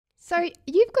So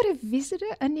you've got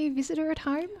a new visitor at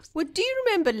home? Well, do you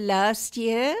remember last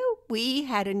year we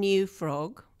had a new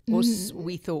frog, or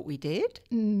we thought we did?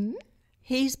 Mm.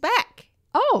 He's back.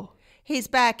 Oh. He's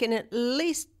back in at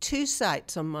least 2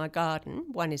 sites on my garden.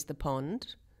 One is the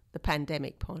pond, the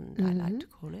pandemic pond, I like to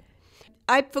call it.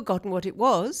 I've forgotten what it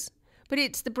was, but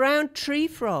it's the brown tree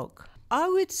frog. I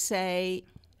would say,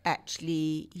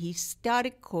 actually, he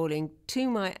started calling to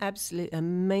my absolute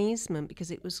amazement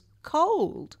because it was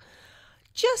cold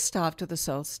just after the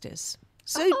solstice.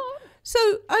 So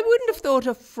I wouldn't have thought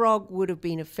a frog would have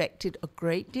been affected a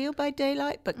great deal by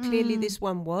daylight, but clearly this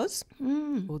one was,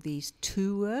 or these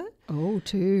 2 were. Oh,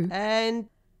 2. And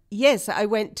yes, I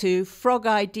went to Frog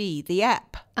ID, the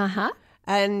app. Uh-huh.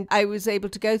 And I was able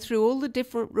to go through all the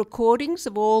different recordings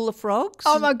of all the frogs.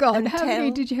 Oh, my God. How many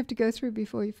did you have to go through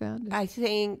before you found it? I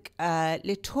think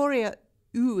Litoria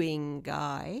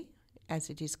uingai, as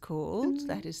it is called,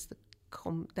 that is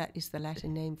the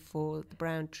Latin name for the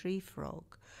brown tree frog.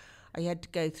 I had to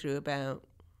go through about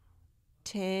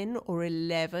 10 or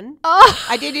 11. Oh.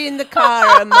 I did it in the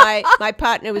car, and my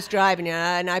partner was driving,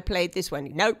 and I played this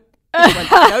one. Nope. This one,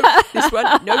 nope. This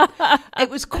one, nope. It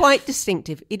was quite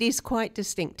distinctive. It is quite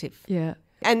distinctive. Yeah.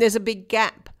 And there's a big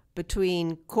gap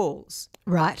between calls.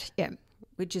 Right, yeah.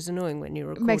 Which is annoying when you're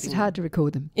recording. Makes it hard to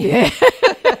record them. Yeah.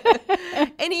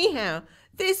 Anyhow,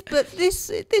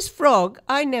 this frog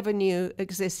I never knew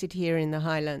existed here in the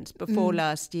Highlands before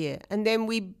last year. And then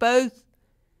we both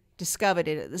discovered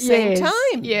it at the same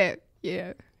time. Yeah,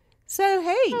 yeah. So,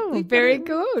 hey. Oh, very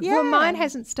good. Yeah. Well, mine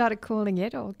hasn't started calling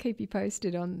yet. I'll keep you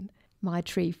posted on my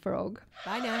tree frog.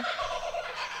 Bye now.